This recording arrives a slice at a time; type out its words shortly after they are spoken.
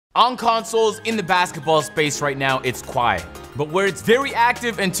On consoles, in the basketball space right now, it's quiet. But where it's very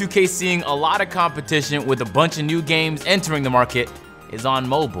active and 2K seeing a lot of competition with a bunch of new games entering the market is on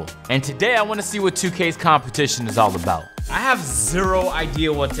mobile. And today I want to see what 2K's competition is all about. I have zero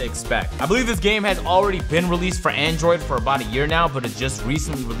idea what to expect. I believe this game has already been released for Android for about a year now, but it just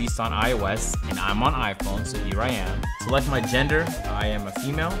recently released on iOS, and I'm on iPhone, so here I am. Select my gender, I am a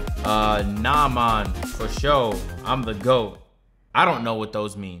female. Nah man, for sure, I'm the GOAT. I don't know what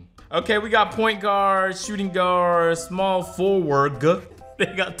those mean. Okay, we got point guard, shooting guard, small forward. They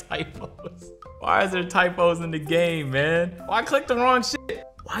got typos. Why is there typos in the game, man? Oh, I clicked the wrong shit.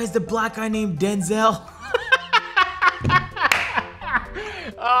 Why is the black guy named Denzel?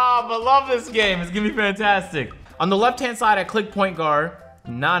 Oh, but love this game. It's gonna be fantastic. On the left-hand side, I click point guard.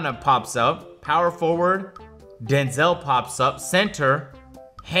 Nana pops up. Power forward. Denzel pops up. Center.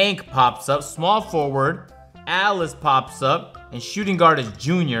 Hank pops up. Small forward. Alice pops up. And shooting guard is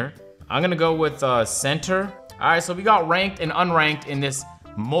Junior. I'm gonna go with center. All right, so we got ranked and unranked in this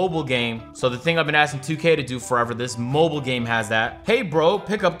mobile game. So the thing I've been asking 2K to do forever, this mobile game has that. Hey bro,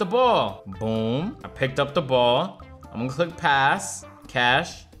 pick up the ball. Boom, I picked up the ball. I'm gonna click pass,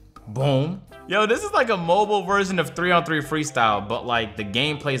 cash, boom. Yo, this is like a mobile version of 3-on-3 freestyle, but like the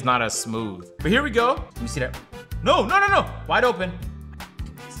gameplay is not as smooth. But here we go. Let me see that. No, wide open.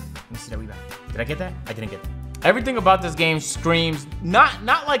 Let me see that rebound. Did I get that? I didn't get that. Everything about this game screams, not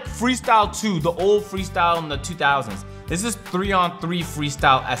like Freestyle 2, the old Freestyle in the 2000s. This is 3-on-3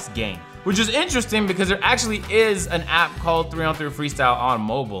 Freestyle-esque game, which is interesting because there actually is an app called 3-on-3 Freestyle on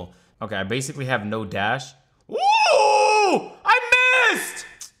mobile. Okay, I basically have no dash. Ooh, I missed!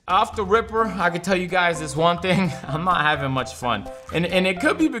 Off the ripper, I can tell you guys this one thing, I'm not having much fun. And it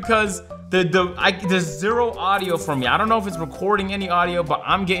could be because there's zero audio from me. I don't know if it's recording any audio, but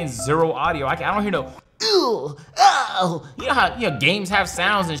I'm getting zero audio. I don't hear no, ew, oh. You know how games have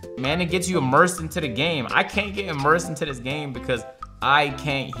sounds and shit, man. It gets you immersed into the game. I can't get immersed into this game because I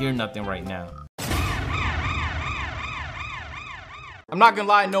can't hear nothing right now. I'm not gonna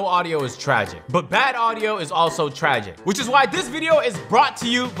lie, no audio is tragic, but bad audio is also tragic, which is why this video is brought to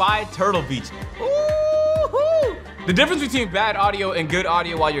you by Turtle Beach. Woo-hoo. The difference between bad audio and good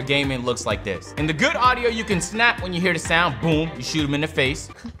audio while you're gaming looks like this. In the good audio, you can snap when you hear the sound, boom, you shoot them in the face.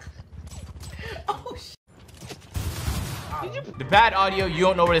 The bad audio, you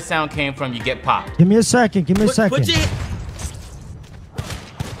don't know where the sound came from, you get popped. Give me a second, give me a second.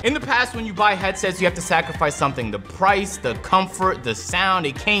 In the past, when you buy headsets, you have to sacrifice something. The price, the comfort, the sound,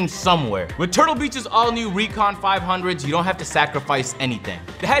 it came somewhere. With Turtle Beach's all-new Recon 500s, you don't have to sacrifice anything.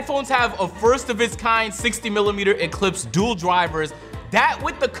 The headphones have a first-of-its-kind 60mm Eclipse dual drivers. That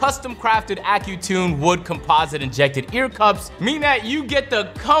with the custom crafted AccuTune wood composite injected ear cups mean that you get the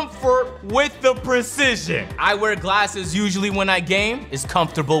comfort with the precision. I wear glasses usually when I game. It's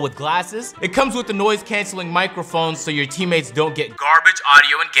comfortable with glasses. It comes with the noise canceling microphone so your teammates don't get garbage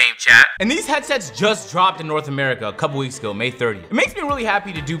audio in game chat. And these headsets just dropped in North America a couple weeks ago, May 30th. It makes me really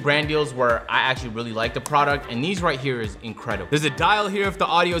happy to do brand deals where I actually really like the product, and these right here is incredible. There's a dial here if the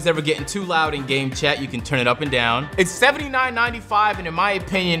audio is ever getting too loud in game chat, you can turn it up and down. It's $79.95 and in my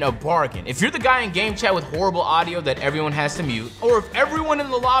opinion, a bargain. If you're the guy in game chat with horrible audio that everyone has to mute, or if everyone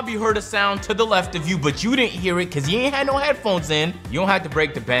in the lobby heard a sound to the left of you, but you didn't hear it because you ain't had no headphones in, you don't have to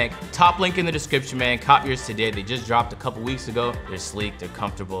break the bank. Top link in the description, man. Cop yours today. They just dropped a couple weeks ago. They're sleek, they're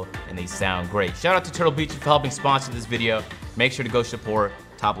comfortable, and they sound great. Shout out to Turtle Beach for helping sponsor this video. Make sure to go support.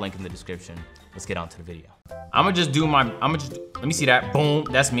 Top link in the description. Let's get on to the video. let me see that. Boom,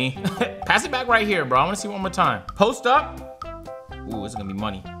 that's me. Pass it back right here, bro. I wanna see one more time. Post up. Ooh, this is gonna be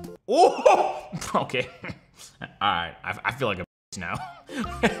money. Ooh, okay. All right, I feel like a bitch now.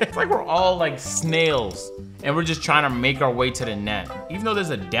 It's like we're all like snails and we're just trying to make our way to the net. Even though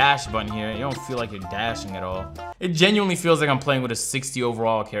there's a dash button here, you don't feel like you're dashing at all. It genuinely feels like I'm playing with a 60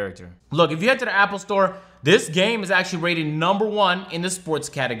 overall character. Look, if you head to the Apple Store, this game is actually rated #1 in the sports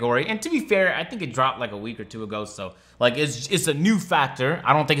category. And to be fair, I think it dropped like a week or two ago. So like it's a new factor.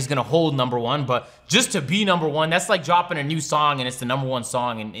 I don't think it's gonna hold #1, but just to be #1, that's like dropping a new song and it's the #1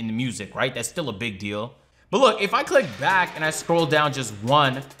 song in the music, right? That's still a big deal. But look, if I click back and I scroll down just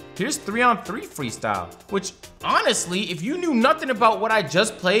one, here's 3-on-3 freestyle, which honestly, if you knew nothing about what I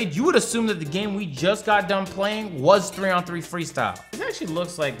just played, you would assume that the game we just got done playing was 3-on-3 freestyle. It actually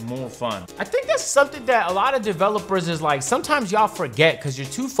looks like more fun. I think that's something that a lot of developers is like, sometimes y'all forget because you're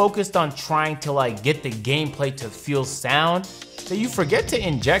too focused on trying to like get the gameplay to feel sound that you forget to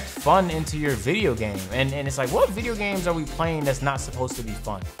inject fun into your video game. And it's like, what video games are we playing that's not supposed to be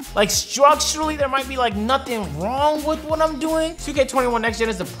fun? Like structurally, there might be like nothing wrong with what I'm doing. 2K21 Next Gen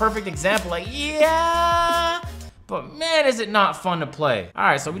is the perfect example. Like, yeah, but man, is it not fun to play. All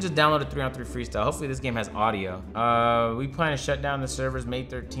right, so we just downloaded 3-on-3 Freestyle. Hopefully this game has audio. We plan to shut down the servers May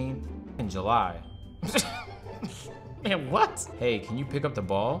 13th in July. Man, what? Hey, can you pick up the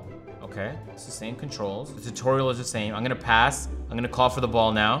ball? Okay, it's the same controls. The tutorial is the same. I'm gonna pass. I'm gonna call for the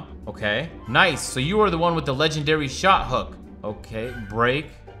ball now. Okay, nice. So you are the one with the legendary shot hook. Okay, break.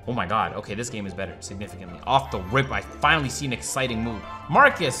 Oh my God, okay, this game is better, significantly. Off the rip, I finally see an exciting move.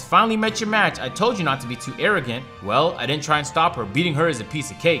 Marcus, finally met your match. I told you not to be too arrogant. Well, I didn't try and stop her. Beating her is a piece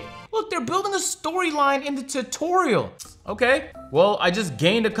of cake. Look, they're building a storyline in the tutorial. Okay, well, I just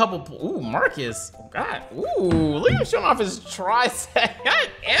gained a couple, ooh, Marcus. God, ooh, look at him showing off his tricep. God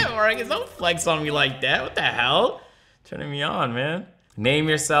damn, Marcus, don't flex on me like that. What the hell? Turning me on, man. Name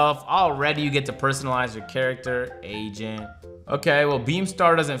yourself. Already you get to personalize your character. Agent. Okay, well,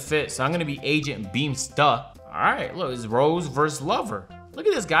 Beamstar doesn't fit, so I'm gonna be Agent Beamstar. All right, look, it's Rose versus Lover. Look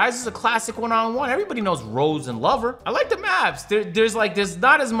at this, guys. This is a classic one-on-one. Everybody knows Rose and Lover. I like the maps. There's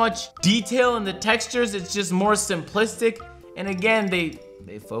not as much detail in the textures. It's just more simplistic. And again, they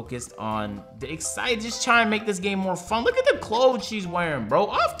focused on the excited, just trying to make this game more fun. Look at the clothes she's wearing, bro.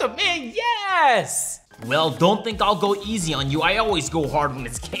 Off the man, yes! Well, don't think I'll go easy on you. I always go hard when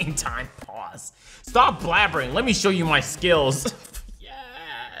it's game time. Pause. Stop blabbering. Let me show you my skills.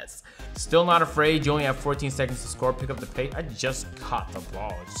 Yes. Still not afraid. You only have 14 seconds to score. Pick up the pace. I just caught the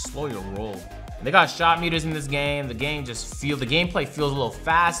ball. Just slow your roll. They got shot meters in this game. The gameplay feels a little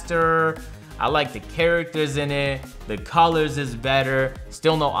faster. I like the characters in it. The colors is better.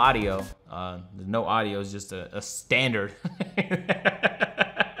 Still no audio. No audio is just a standard.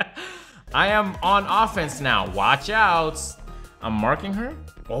 I am on offense now. Watch out. I'm marking her.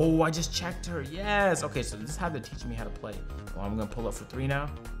 Oh, I just checked her. Yes. Okay, so this is how they're teaching me how to play. Well, I'm gonna pull up for 3 now.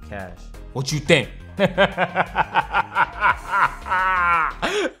 Cash. What you think? Is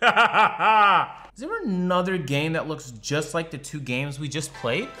there another game that looks just like the 2 games we just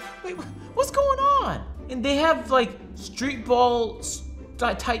played? Wait, what's going on? And they have like street ball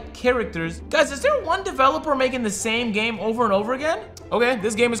type characters. Guys, is there one developer making the same game over and over again? Okay,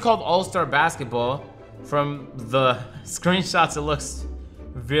 this game is called All-Star Basketball. From the screenshots, it looks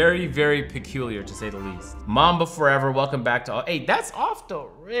very, very peculiar to say the least. Mamba Forever, welcome back to all. Hey, that's off the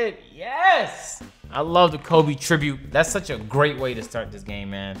rip, yes! I love the Kobe tribute. That's such a great way to start this game,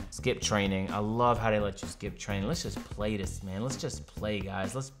 man. Skip training. I love how they let you skip training. Let's just play this, man. Let's just play,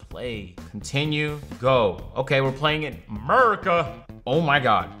 guys. Let's play. Continue, go. Okay, we're playing in America. Oh my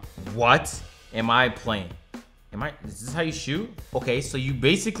God, what am I playing? Is this how you shoot? Okay, so you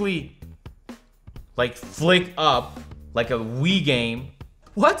basically like flick up like a Wii game.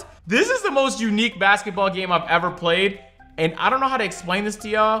 What? This is the most unique basketball game I've ever played. And I don't know how to explain this to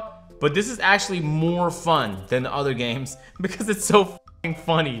y'all, but this is actually more fun than the other games because it's so f***ing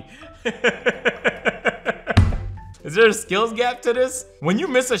funny. Is there a skills gap to this? When you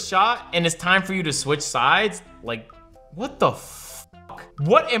miss a shot and it's time for you to switch sides, like, what the fuck?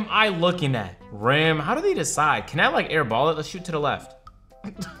 What am I looking at? Rim, how do they decide? Can I like airball it? Let's shoot to the left.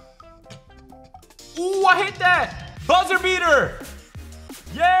 Ooh, I hit that! Buzzer beater!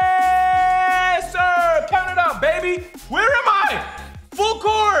 Yes, sir! Count it up, baby! Where am I? Full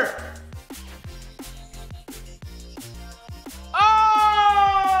court! Oh!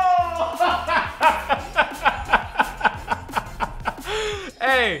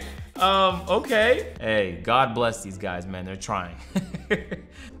 Hey, okay. Hey, God bless these guys, man. They're trying. Okay,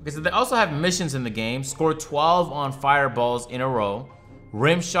 so they also have missions in the game. Score 12 on fireballs in a row.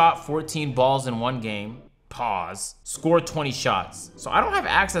 Rim shot 14 balls in 1 game. Pause. Score 20 shots. So I don't have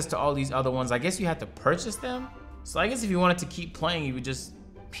access to all these other ones. I guess you have to purchase them. So I guess if you wanted to keep playing, you would just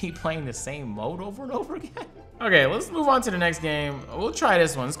keep playing the same mode over and over again. Okay, let's move on to the next game. We'll try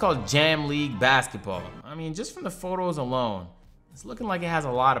this one. It's called Jam League Basketball. I mean, just from the photos alone, it's looking like it has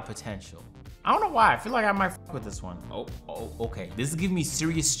a lot of potential. I don't know why. I feel like I might fuck with this one. Oh, okay. This is giving me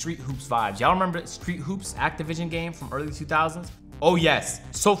serious Street Hoops vibes. Y'all remember Street Hoops, Activision game from early 2000s? Oh yes,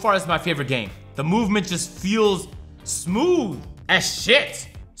 so far it's my favorite game. The movement just feels smooth as shit.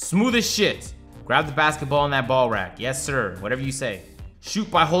 Smooth as shit. Grab the basketball in that ball rack. Yes sir, whatever you say.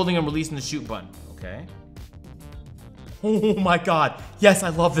 Shoot by holding and releasing the shoot button. Okay. Oh my God, yes, I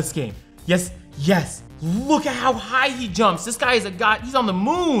love this game. Yes, yes. Look at how high he jumps. This guy is a god, he's on the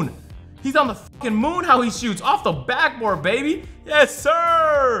moon. He's on the fucking moon how he shoots. Off the backboard, baby. Yes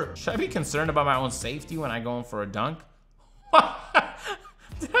sir. Should I be concerned about my own safety when I go in for a dunk?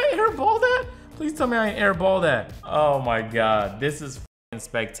 Did I airball that? Please tell me I ain't airball that. Oh my God, this is f***ing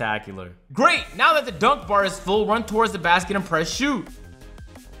spectacular. Great, now that the dunk bar is full, run towards the basket and press shoot.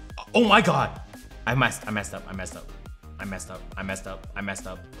 Oh my God, I messed up. I messed up. I messed up. I messed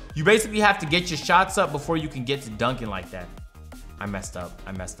up. You basically have to get your shots up before you can get to dunking like that. I messed up.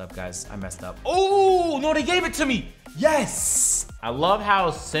 I messed up, guys. I messed up. Oh, no, they gave it to me. Yes. I love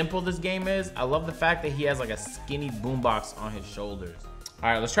how simple this game is. I love the fact that he has like a skinny boombox on his shoulders. All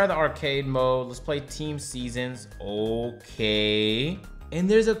right, let's try the arcade mode. Let's play Team Seasons. Okay. And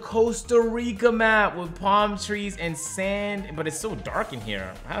there's a Costa Rica map with palm trees and sand, but it's so dark in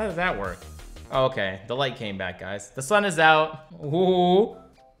here. How does that work? Oh, okay, the light came back, guys. The sun is out. Ooh.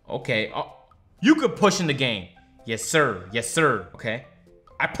 Okay. Oh, you could push in the game. Yes, sir. Yes, sir. Okay.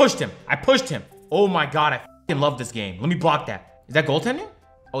 I pushed him. I pushed him. Oh my God, I f***ing love this game. Let me block that. Is that goaltending?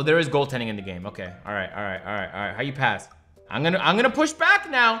 Oh, there is goaltending in the game. Okay. All right. All right. All right. All right. How you pass? I'm gonna push back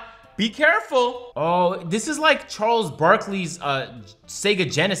now. Be careful. Oh, this is like Charles Barkley's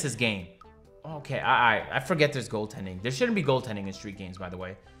Sega Genesis game. Okay. I forget there's goaltending. There shouldn't be goaltending in street games, by the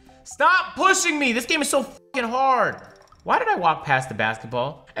way. Stop pushing me. This game is so f***ing hard. Why did I walk past the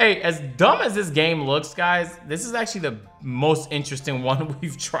basketball? Hey, as dumb as this game looks, guys, this is actually the most interesting one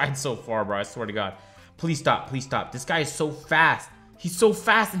we've tried so far, bro. I swear to God. Please stop. Please stop. This guy is so fast. He's so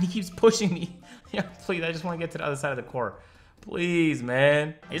fast and he keeps pushing me. Yeah, please. I just want to get to the other side of the court. Please,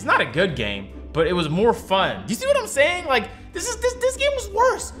 man. It's not a good game, but it was more fun. Do you see what I'm saying? Like, this game was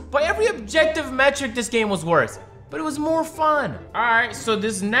worse. By every objective metric, this game was worse. But it was more fun. All right, so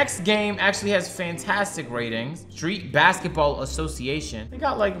this next game actually has fantastic ratings. Street Basketball Association. They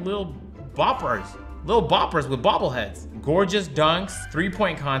got like little boppers with bobbleheads. Gorgeous dunks,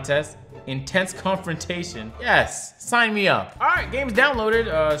 three-point contest, intense confrontation. Yes, sign me up. All right, game's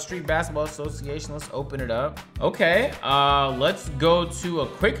downloaded. Street Basketball Association, let's open it up. Okay, let's go to a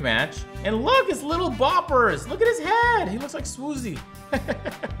quick match. And look, it's little boppers. Look at his head. He looks like Swoozy.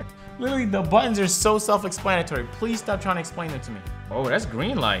 Literally, the buttons are so self-explanatory. Please stop trying to explain them to me. Oh, that's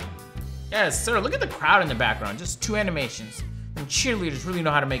green light. Yes, sir. Look at the crowd in the background. Just two animations. And cheerleaders really know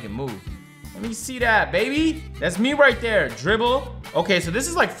how to make it move. Let me see that, baby. That's me right there. Dribble. Okay, so this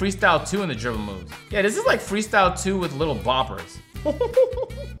is like Freestyle 2 in the dribble moves. Yeah, this is like Freestyle 2 with little boppers. How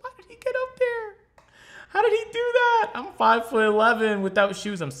did he get up there? How did he do that? I'm 5'11" without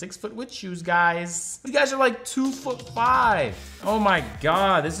shoes. I'm 6 foot with shoes, guys. You guys are like 2'5". Oh my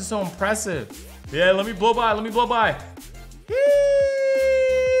God, this is so impressive. Yeah, let me blow by. Let me blow by.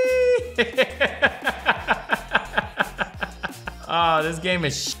 This game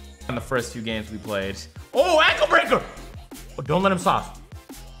is shit on the first few games we played. Oh, ankle breaker! Oh, don't let him soft.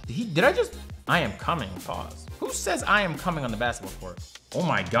 Did I just? I am coming. Pause. Who says I am coming on the basketball court? Oh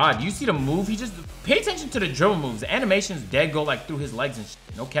my God, do you see the move? He just, pay attention to the dribble moves. The animations dead go like through his legs and shit.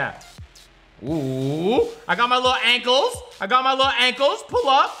 No cap. Ooh, I got my little ankles. I got my little ankles. Pull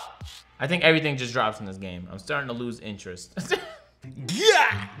up. I think everything just drops in this game. I'm starting to lose interest.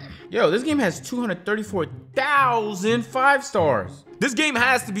 Yeah. Yo, this game has 234,000 5 stars. This game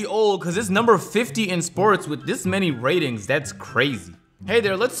has to be old because it's number 50 in sports with this many ratings. That's crazy. Hey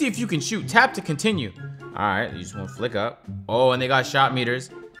there, let's see if you can shoot. Tap to continue. All right, you just want to flick up. Oh, and they got shot meters.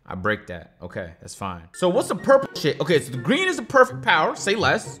 I break that. Okay, that's fine. So what's the purple shit? Okay, so the green is the perfect power. Say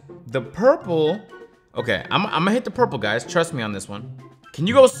less. The purple. Okay, I'm gonna hit the purple, guys. Trust me on this one. Can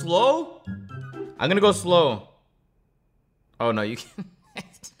you go slow? I'm gonna go slow. Oh no, you can.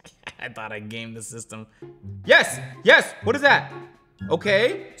 I thought I gamed the system. Yes, yes. What is that?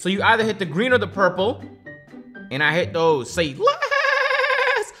 Okay, so you either hit the green or the purple, and I hit those. Say less.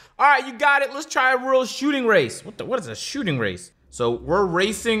 All right, you got it. Let's try a real shooting race. What is a shooting race? So we're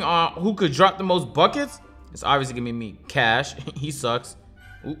racing on who could drop the most buckets. It's obviously gonna be me. Cash, he sucks.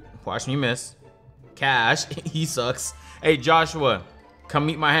 Ooh, watch me miss. Cash, he sucks. Hey, Joshua, come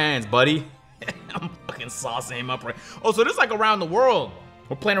meet my hands, buddy. I'm fucking saucing him up right. Oh, so this is like around the world.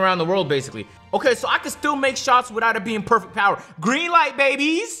 We're playing around the world, basically. Okay, so I can still make shots without it being perfect power. Green light,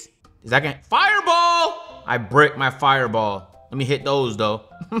 babies. Is that gonna, fireball? I break my fireball. Let me hit those, though.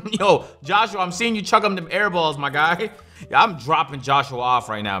 Yo, Joshua, I'm seeing you chuck them air balls, my guy. Yeah, I'm dropping Joshua off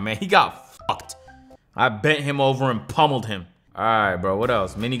right now, man. He got fucked. I bent him over and pummeled him. All right, bro, what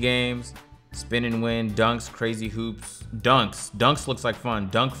else? Mini games, spin and win, dunks, crazy hoops. Dunks. Dunks looks like fun.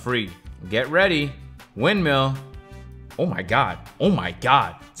 Dunk free. Get ready. Windmill. Oh my God. Oh my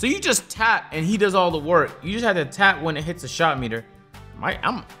God. So you just tap and he does all the work. You just have to tap when it hits a shot meter.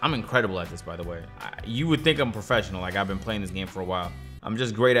 I'm incredible at this, by the way. You would think I'm professional, like I've been playing this game for a while. I'm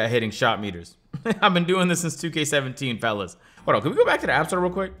just great at hitting shot meters. I've been doing this since 2K17, fellas. Hold on, can we go back to the App Store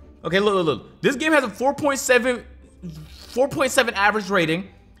real quick? Okay, look. This game has a 4.7 average rating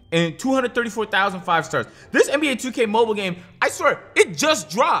and 234,000 5 stars. This NBA 2K mobile game, I swear, it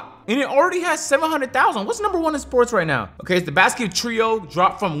just dropped. and it already has 700,000. What's number 1 in sports right now? Okay, it's the Basket Trio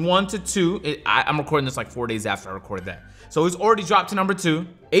dropped from 1 to 2. I'm recording this like 4 days after I recorded that. So it's already dropped to number 2.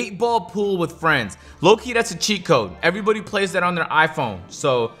 8-ball pool with friends. Low-key, that's a cheat code. Everybody plays that on their iPhone.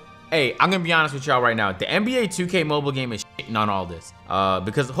 So, hey, I'm gonna be honest with y'all right now. The NBA 2K mobile game is shitting on all this.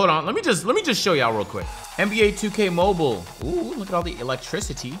 Because, hold on, let me just show y'all real quick. NBA 2K mobile. Ooh, look at all the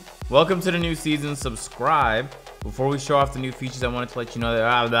electricity. Welcome to the new season. Subscribe. Before we show off the new features, I wanted to let you know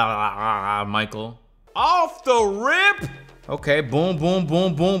that Michael. Off the rip. Okay, boom, boom,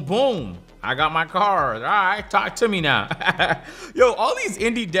 boom, boom, boom. I got my card. All right, talk to me now. Yo, all these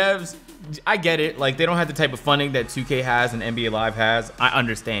indie devs, I get it. Like, they don't have the type of funding that 2K has and NBA Live has. I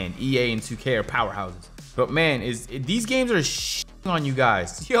understand. EA and 2K are powerhouses. But man, these games are shitting on you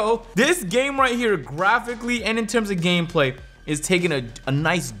guys. Yo, this game right here, graphically and in terms of gameplay, is taking a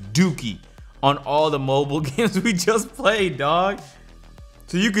nice dookie on all the mobile games we just played, dog.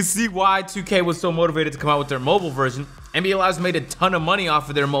 So you can see why 2K was so motivated to come out with their mobile version. NBA Live's made a ton of money off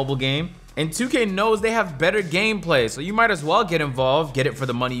of their mobile game. And 2K knows they have better gameplay, so you might as well get involved, get it for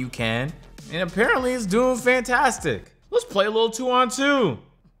the money you can. And apparently it's doing fantastic. Let's play a little 2-on-2.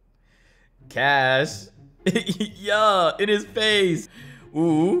 Cash. Yeah, in his face.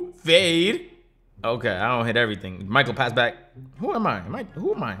 Ooh, fade. Okay, I don't hit everything. Michael, pass back. Who am I?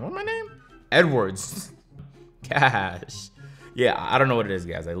 Who am I? What's my name? Edwards. Cash. Yeah, I don't know what it is,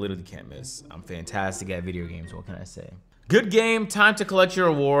 guys. I literally can't miss. I'm fantastic at video games. What can I say? Good game, time to collect your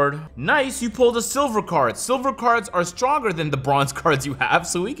award. Nice, you pulled a silver card. Silver cards are stronger than the bronze cards you have,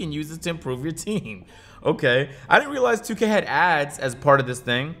 so we can use this to improve your team. Okay, I didn't realize 2K had ads as part of this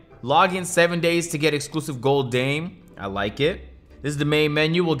thing. Log in 7 days to get exclusive gold Dame. I like it. This is the main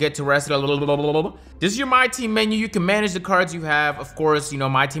menu. We'll get to rest. This is your My Team menu. You can manage the cards you have. Of course, you know,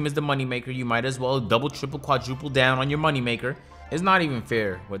 My Team is the moneymaker. You might as well double, triple, quadruple down on your moneymaker. It's not even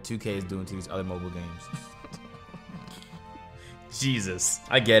fair what 2K is doing to these other mobile games. Jesus,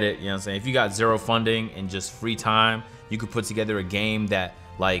 I get it, you know what I'm saying? If you got zero funding and just free time, you could put together a game that,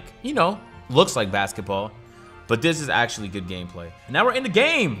 like, you know, looks like basketball, but this is actually good gameplay. Now we're in the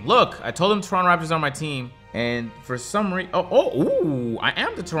game. Look, I told them Toronto Raptors are on my team, and for some reason, ooh, I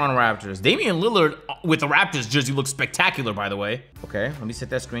am the Toronto Raptors. Damian Lillard with the Raptors jersey looks spectacular, by the way. Okay, let me set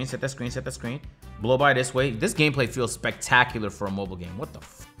that screen, set that screen, set that screen. Blow by this way. This gameplay feels spectacular for a mobile game. What the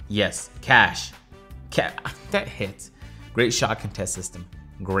f? Yes, cash. That hit. Great shot contest system.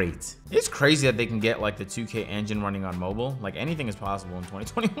 Great. It's crazy that they can get like the 2K engine running on mobile. Like anything is possible in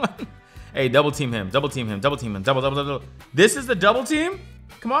 2021. Hey, double team him, double team him, double team him, double. This is the double team?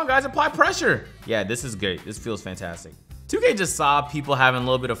 Come on, guys, apply pressure. Yeah, this is great. This feels fantastic. 2K just saw people having a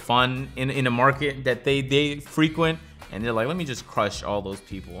little bit of fun in a market that they frequent, and they're like, let me just crush all those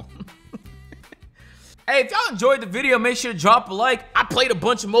people. Hey, if y'all enjoyed the video, make sure to drop a like. I played a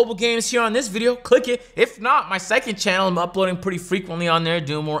bunch of mobile games here on this video. Click it. If not, my second channel, I'm uploading pretty frequently on there,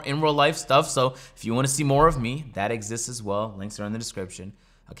 doing more in real life stuff. So if you want to see more of me, that exists as well. Links are in the description.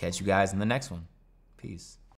 I'll catch you guys in the next one. Peace.